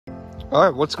All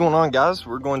right, what's going on, guys?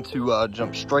 We're going to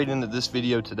jump straight into this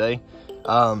video today.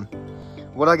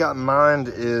 What I got in mind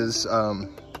is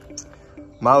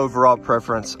my overall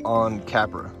preference on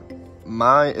Capra.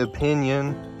 My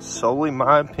opinion, solely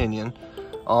my opinion,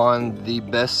 on the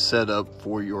best setup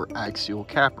for your Axial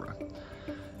Capra.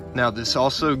 Now, this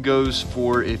also goes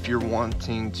for if you're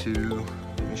wanting to,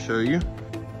 let me show you.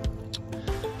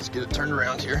 Let's get it turned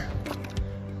around here.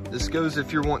 This goes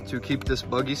if you're wanting to keep this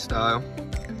buggy style,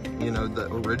 you know,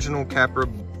 the original Capra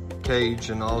cage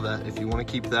and all that, if you want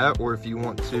to keep that, or if you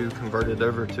want to convert it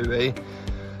over to a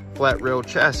flat rail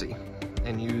chassis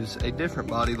and use a different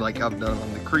body like I've done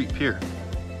on the Creep here.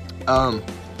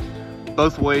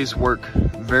 Both ways work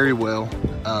very well.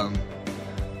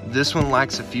 This one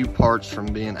lacks a few parts from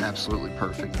being absolutely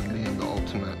perfect and being the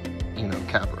ultimate, you know,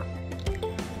 Capra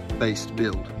based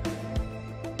build.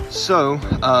 So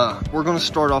we're going to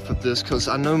start off with this because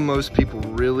I know most people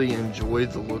really enjoy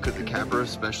the look of the Capra,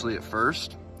 especially at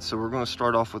first. So we're going to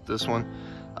start off with this one.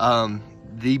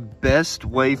 The best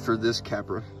way for this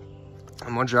Capra,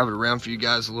 I'm going to drive it around for you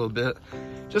guys a little bit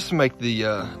just to make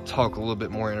the talk a little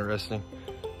bit more interesting.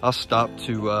 I'll stop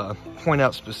to point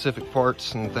out specific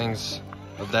parts and things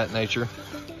of that nature.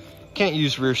 Can't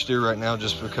use rear steer right now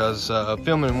just because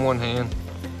filming in one hand,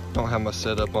 don't have my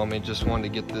setup on me. Just wanted to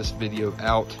get this video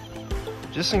out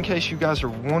just in case you guys are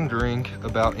wondering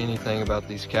about anything about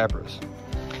these Capras.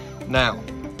 Now,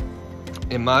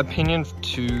 in my opinion,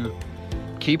 to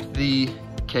keep the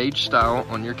cage style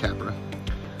on your Capra,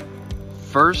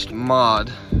 first mod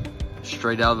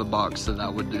straight out of the box that I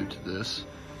would do to this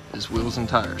is wheels and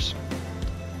tires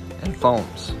and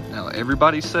foams. Now,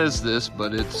 everybody says this,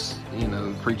 but it's, you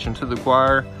know, preaching to the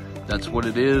choir. That's what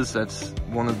it is. That's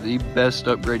one of the best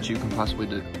upgrades you can possibly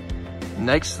do.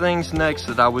 Next things next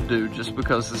that I would do, just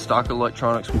because the stock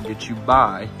electronics will get you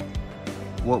by,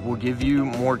 what will give you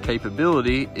more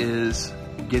capability is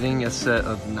getting a set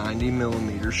of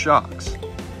 90mm shocks.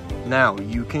 Now,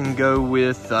 you can go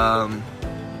with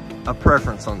a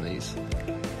preference on these.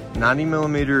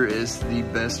 90mm is the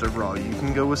best overall. You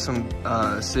can go with some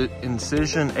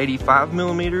Incision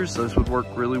 85mm. Those would work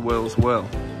really well as well.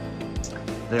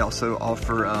 They also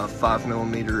offer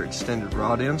 5mm extended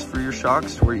rod ends for your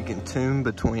shocks, where you can tune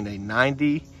between a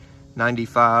 90,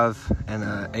 95, and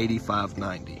a 85,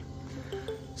 90.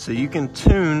 So you can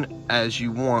tune as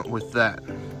you want with that.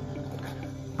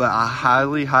 But I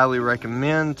highly, highly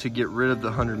recommend to get rid of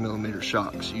the 100mm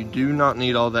shocks. You do not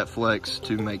need all that flex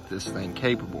to make this thing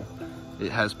capable.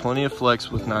 It has plenty of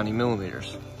flex with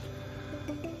 90mm.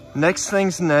 Next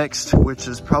things next, which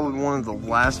is probably one of the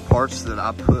last parts that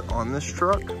I put on this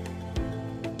truck.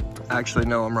 Actually,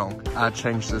 no, I'm wrong. I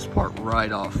changed this part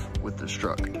right off with this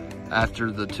truck after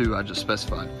the two I just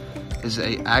specified. Is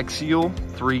a Axial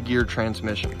 3-gear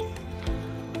transmission.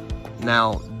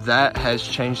 Now, that has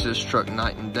changed this truck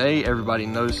night and day. Everybody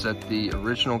knows that the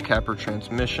original Capra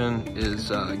transmission is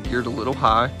geared a little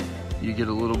high. You get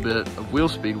a little bit of wheel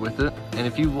speed with it. And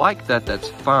if you like that, that's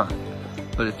fine.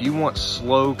 But if you want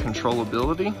slow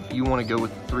controllability, you want to go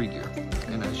with the 3-gear.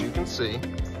 And as you can see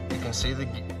the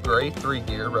gray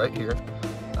 3-gear right here.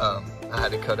 I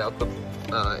had to cut out the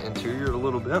interior a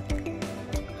little bit.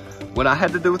 What I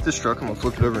had to do with this truck, I'm going to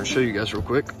flip it over and show you guys real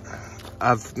quick.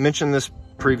 I've mentioned this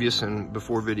previous and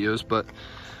before videos, but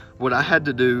what I had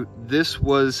to do, this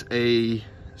was a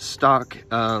stock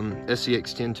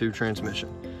SCX 10.2 transmission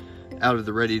out of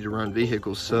the ready-to-run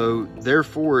vehicles, so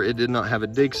therefore it did not have a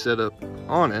dig setup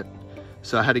on it.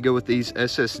 So I had to go with these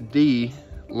SSD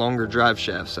longer drive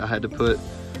shafts. I had to put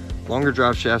longer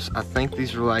drive shafts. I think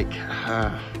these are like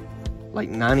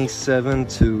 97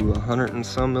 to 100 and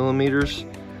some millimeters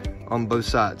on both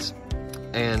sides.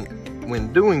 And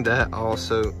when doing that, I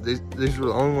also, these were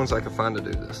the only ones I could find to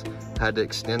do this. I had to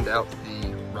extend out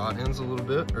the rod ends a little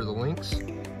bit, or the links.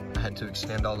 I had to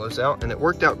extend all those out, and it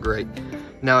worked out great.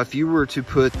 Now, if you were to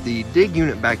put the dig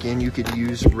unit back in, you could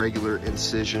use regular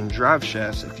Incision drive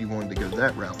shafts if you wanted to go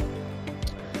that route.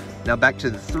 Now, back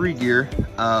to the 3-gear,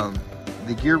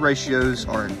 the gear ratios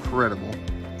are incredible.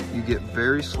 You get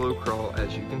very slow crawl,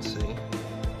 as you can see.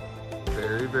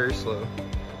 Very, very slow.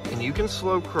 And you can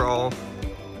slow crawl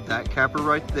that Capra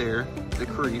right there, the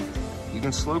Creep. You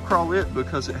can slow crawl it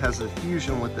because it has a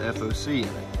fusion with the FOC in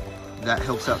it. That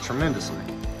helps out tremendously.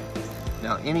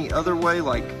 Now, any other way,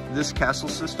 like this castle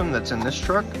system that's in this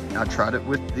truck, I tried it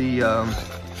with the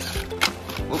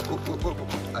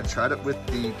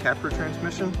Capra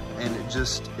transmission, and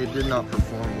it did not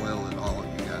perform well at all,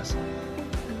 you guys.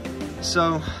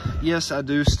 So, yes, I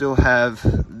do still have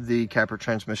the Capra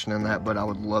transmission in that, but I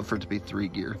would love for it to be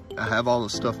 3-gear. I have all the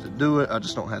stuff to do it, I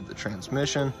just don't have the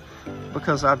transmission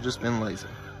because I've just been lazy.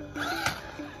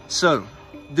 So,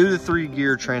 do the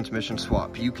 3-gear transmission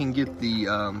swap. You can get the,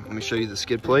 let me show you the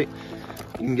skid plate.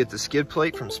 You can get the skid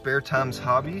plate from Spare Time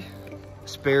Hobbies.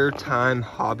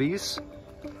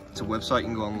 It's a website, you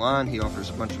can go online. He offers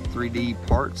a bunch of 3D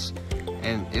parts,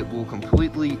 and it will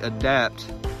completely adapt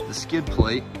the skid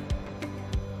plate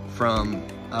from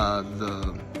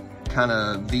the kind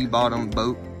of V-bottom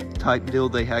boat type deal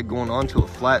they had going on to a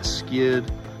flat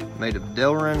skid made of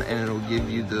Delrin, and it'll give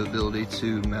you the ability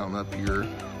to mount up your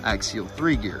Axial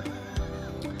 3-gear.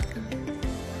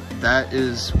 That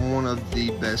is one of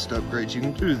the best upgrades you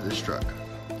can do to this truck.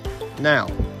 Now,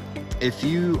 if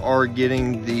you are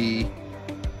getting the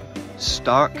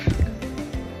stock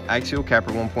Axial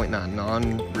Capra 1.9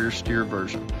 non-rear steer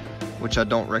version, which I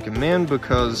don't recommend,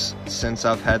 because since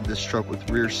I've had this truck with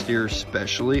rear steer,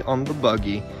 especially on the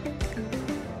buggy,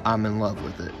 I'm in love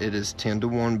with it. It is 10 to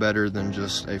 1 better than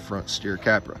just a front steer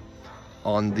Capra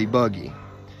on the buggy,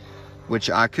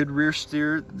 which I could rear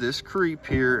steer this creep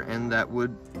here, and that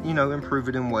would, you know, improve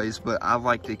it in ways, but I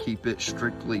like to keep it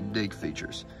strictly dig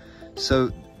features.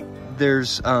 So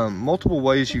there's multiple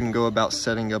ways you can go about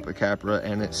setting up a Capra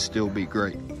and it still be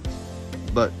great.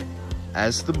 But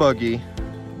as the buggy,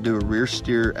 do a rear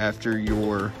steer after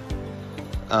your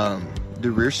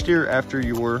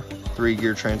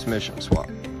 3-gear transmission swap.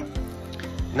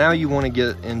 Now you want to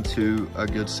get into a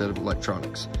good set of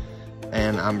electronics.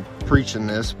 And I'm preaching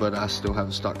this, but I still have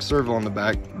a stock servo on the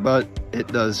back, but it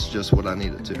does just what I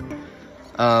need it to.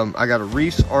 I got a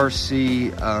Reefs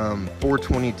RC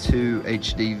 422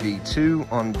 HD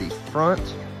V2 on the front,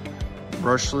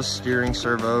 brushless steering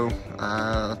servo,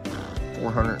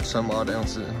 400 some odd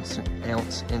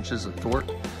inches of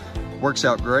torque. Works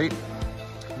out great.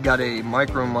 Got a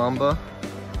Micro Mamba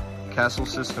Castle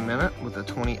system in it with a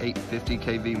 2850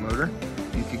 kV motor.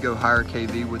 You could go higher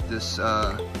kV with this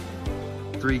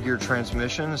 3-gear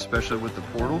transmission, especially with the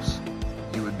portals.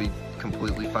 You would be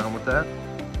completely fine with that.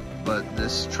 But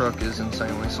this truck is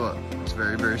insanely slow. It's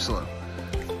very, very slow.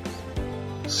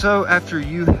 So after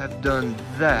you have done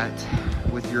that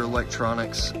with your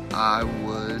electronics, I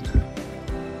would,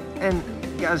 and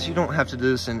guys, you don't have to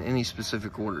do this in any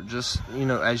specific order, just, you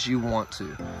know, as you want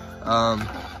to.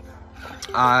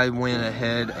 I went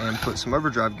ahead and put some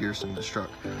overdrive gears in this truck.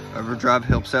 Overdrive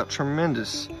helps out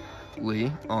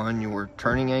tremendously on your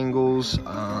turning angles.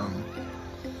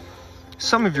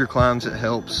 Some of your climbs it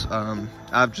helps.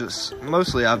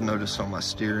 I've noticed on my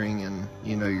steering and,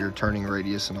 you know, your turning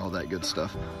radius and all that good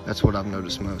stuff. That's what I've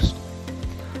noticed most.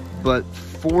 But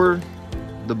for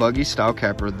the buggy style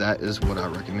Capra, that is what I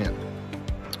recommend.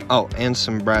 Oh, and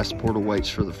some brass portal weights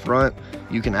for the front.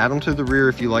 You can add them to the rear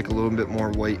if you like a little bit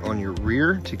more weight on your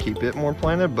rear to keep it more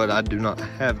planted, but I do not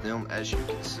have them, as you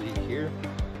can see here.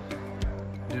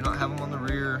 Do not have them on the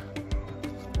rear.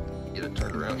 Get it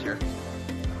turned around here.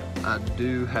 I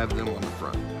do have them on the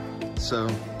front. So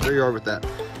there you are with that.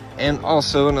 And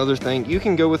also another thing, you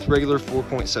can go with regular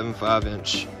 4.75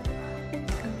 inch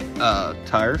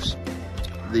tires.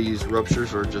 These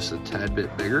ruptures are just a tad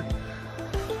bit bigger,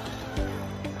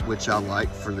 which I like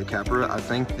for the Capra. I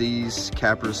think these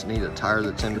Capras need a tire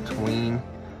that's in between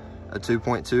a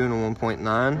 2.2 and a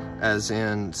 1.9, as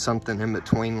in something in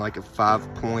between, like a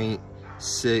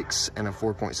 5.6 and a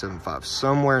 4.75,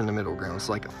 somewhere in the middle ground. It's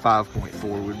like a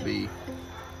 5.4 would be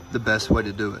the best way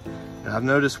to do it. And I've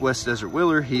noticed West Desert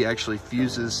Wheeler, he actually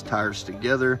fuses tires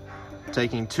together,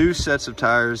 taking 2 sets of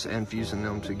tires and fusing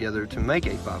them together to make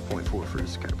a 5.4 for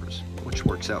his Capras, which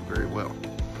works out very well.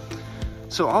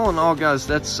 So all in all, guys,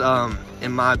 that's,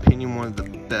 in my opinion, one of the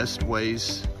best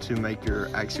ways to make your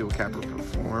Axial Capra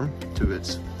perform to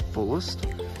its fullest.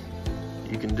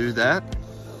 You can do that.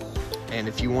 And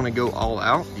if you want to go all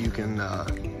out, you can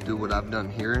do what I've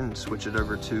done here and switch it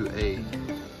over to a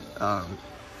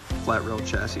flat rail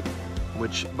chassis,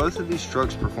 which both of these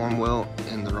trucks perform well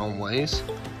in their own ways.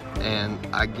 And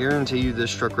I guarantee you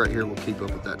this truck right here will keep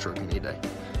up with that truck any day,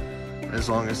 as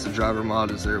long as the driver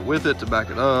mod is there with it to back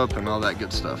it up and all that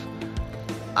good stuff.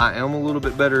 I am a little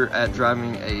bit better at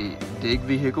driving a dig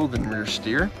vehicle than rear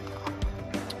steer,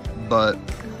 but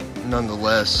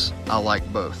nonetheless, I like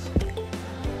both.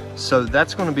 So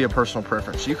that's going to be a personal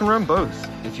preference. You can run both.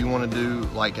 If you want to do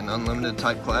like an unlimited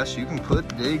type class, you can put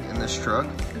dig in this truck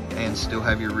and still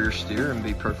have your rear steer and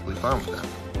be perfectly fine with that.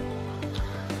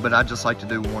 But I just like to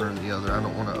do one or the other. I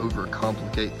don't want to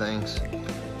overcomplicate things.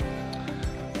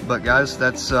 But guys,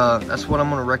 that's what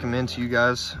I'm going to recommend to you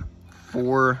guys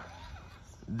for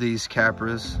these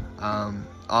Capras.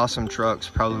 Awesome trucks,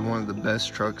 probably one of the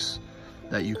best trucks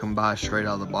that you can buy straight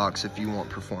out of the box if you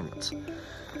want performance.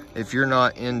 If you're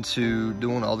not into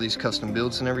doing all these custom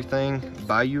builds and everything,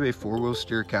 buy you a 4-wheel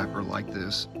steer Capra like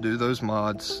this. Do those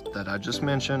mods that I just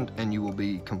mentioned, and you will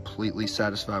be completely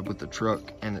satisfied with the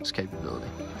truck and its capability.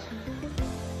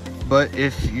 But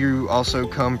if you also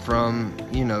come from,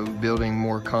 you know, building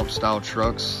more comp style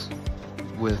trucks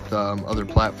with other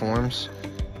platforms,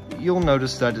 you'll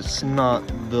notice that it's not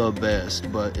the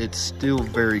best, but it's still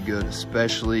very good,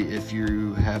 especially if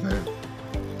you haven't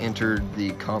entered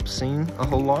the comp scene a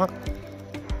whole lot.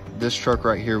 This truck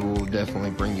right here will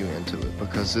definitely bring you into it,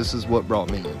 because this is what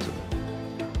brought me into it.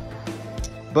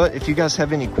 But if you guys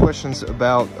have any questions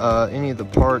about any of the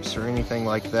parts or anything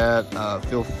like that,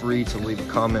 feel free to leave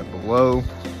a comment below.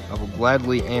 I will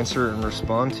gladly answer and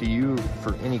respond to you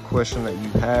for any question that you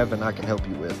have and I can help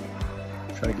you with.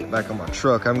 I'm trying to get back on my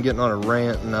truck. I'm getting on a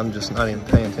rant and I'm just not even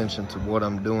paying attention to what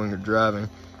I'm doing or driving.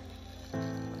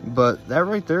 But that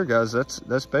right there, guys,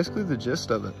 that's basically the gist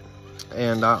of it.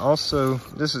 And I also,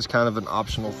 this is kind of an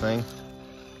optional thing.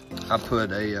 I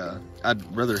put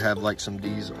I'd rather have like some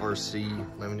D's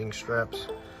RC limiting straps,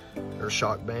 or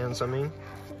shock bands, I mean.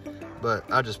 But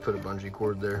I just put a bungee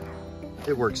cord there.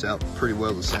 It works out pretty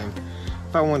well the same.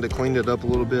 If I wanted to clean it up a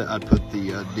little bit, I'd put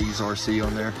the D's RC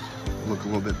on there. Look a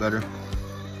little bit better.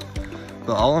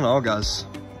 But all in all, guys,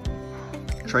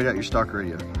 trade out your stock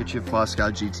radio. Get you a Fly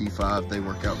Sky GT5. They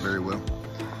work out very well.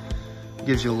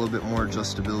 Gives you a little bit more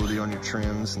adjustability on your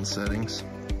trims and settings.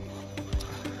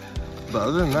 But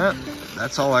other than that,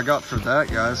 that's all I got for that,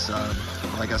 guys.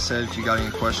 Like I said, if you got any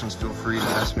questions, feel free to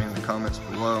ask me in the comments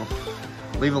below.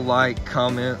 Leave a like,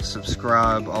 comment,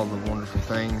 subscribe, all the wonderful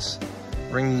things.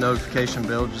 Ring the notification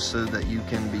bell just so that you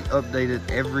can be updated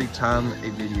every time a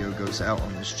video goes out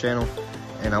on this channel.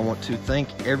 And I want to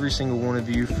thank every single one of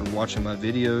you for watching my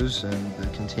videos and the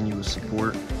continuous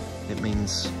support. It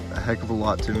means a heck of a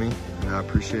lot to me, and I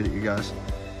appreciate it, you guys.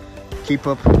 Keep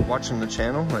up watching the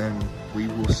channel, and we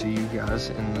will see you guys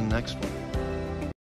in the next one.